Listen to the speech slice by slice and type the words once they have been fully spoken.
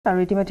আৰু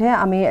ইতিমধ্যে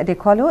আমি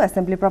দেখুৱালো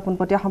এছেম্বলি পৰা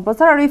পোনপটীয়া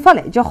সম্প্ৰচাৰ আৰু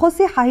ইফালে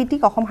যশস্বী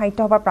সাহিত্যিক অসম সাহিত্য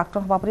সভাৰ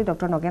প্ৰাক্তন সভাপতি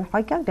ডক্টৰ নগেন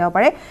শইকীয়াক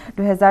দেওবাৰে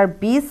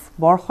 2020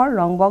 বৰ্ষৰ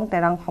ৰংবং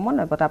তেৰাং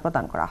সমন্বয় বঁটা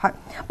প্ৰদান কৰা হয়।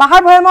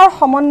 পাহাৰ ভৈয়ামৰ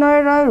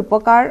সমন্বয়ৰ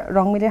ৰূপকাৰ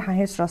ৰংমিলিৰ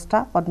হাঁহিৰ স্ৰষ্টা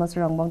পদ্মশ্ৰী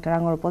ৰংবং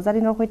তেৰাঙৰ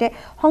উপজাতিনৰ সৈতে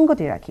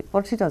সংগতি ৰাখি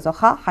পৰিচিত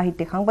যশা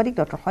সাহিত্যিক সাংবাদিক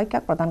ডক্টৰ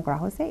শইকীয়াক প্ৰদান কৰা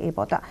হৈছে এই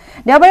বঁটা।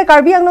 দেওবাৰে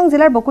কাৰ্বি আংলং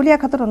জিলাৰ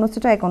বকলিয়াখাতত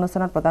অনুষ্ঠিত এক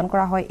অনুষ্ঠানত প্ৰদান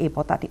কৰা হয় এই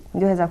বঁটাটি।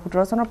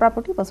 2017 চনৰ পৰা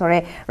প্ৰতি বছৰে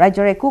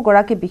ৰাজ্যৰ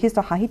একোগৰাকী বিশিষ্ট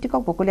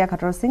সাহিত্যিকক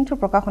বকলিয়াখাতৰ সিংথু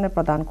প্ৰকাশনে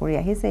প্ৰদান কৰি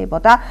আহিছে এই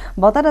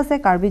বঁটাত আছে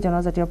কাৰ্বি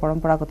জনজাতীয়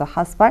পৰম্পৰাগত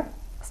সাজপাৰ,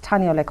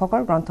 স্থানীয়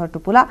লেখকৰ গ্ৰন্থৰ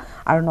টোপোলা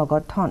আৰু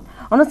নগদ ধন।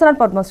 অনুষ্ঠানত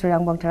পদ্মশ্ৰী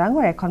ৰংবং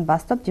তেৰাঙৰ এখন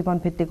বাস্তৱ জীৱন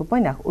ভিত্তিক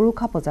উপন্যাস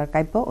উৰুখা পূজাৰ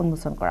কাব্য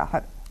উন্মোচন কৰা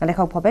হয়।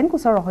 লেখক ভৱেন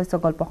কোচৰ ৰহস্য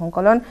গল্প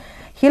সংকলন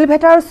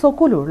শিলভেটাৰ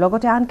চকুলুৰ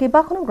লগতে আন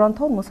কেইবাখনো গ্ৰন্থ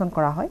উন্মোচন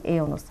কৰা হয় এই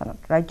অনুষ্ঠানত।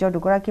 ৰাজ্যৰ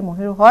দুগৰাকী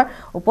মহিৰোহৰ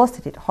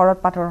উপস্থিতিত শৰৎ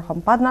পাটৰৰ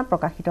সম্পাদনাত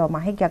প্ৰকাশিত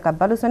মাহেকীয়া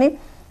কাব্যালোচনী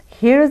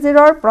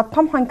হিৰজিৰৰ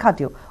প্ৰথম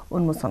সংখ্যাটিও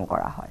উন্মোচন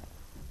কৰা হয়।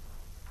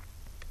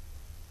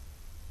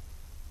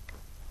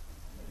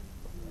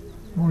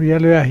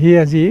 ইয়ালৈ আহি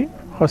আজি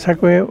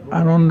সঁচাকৈ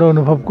আনন্দ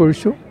অনুভৱ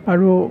কৰিছোঁ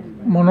আৰু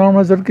মনৰ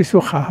মাজত কিছু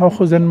সাহস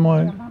যেন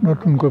মই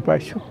নতুনকৈ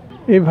পাইছোঁ।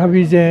 এই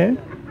ভাবি যে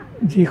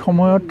যি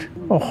সময়ত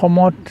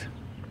অসমত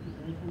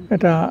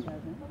এটা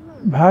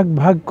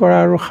ভাগ কৰা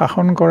আৰু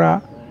শাসন কৰা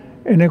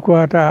এনেকুৱা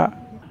এটা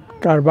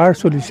কাৰবাৰ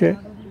চলিছে,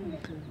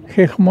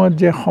 সেই সময়ত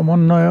যে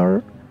সমন্বয়ৰ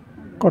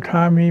কথা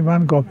আমি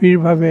ইমান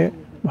গভীৰভাৱে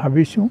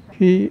ভাবিছোঁ,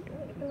 সি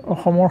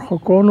অসমৰ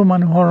সকলো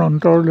মানুহৰ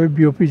অন্তৰলৈ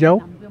বিয়পি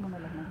যাওক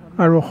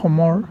আৰু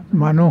অসমৰ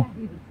মানুহ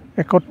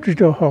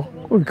একত্ৰিত হওক,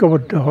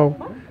 ঐক্যবদ্ধ হওক,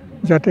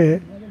 যাতে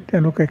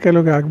তেওঁলোক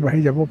একেলগে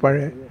আগবাঢ়ি যাব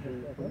পাৰে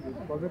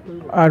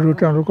আৰু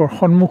তেওঁলোকৰ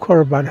সন্মুখৰ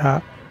বাধা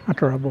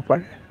আঁতৰাব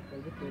পাৰে।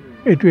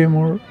 এইটোৱে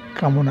মোৰ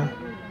কামনা।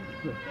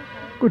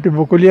 গতিকে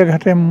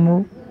বকলিয়াঘাটে মোৰ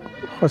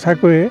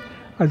সঁচাকৈয়ে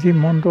আজি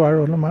মনটো আৰু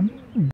অলপমান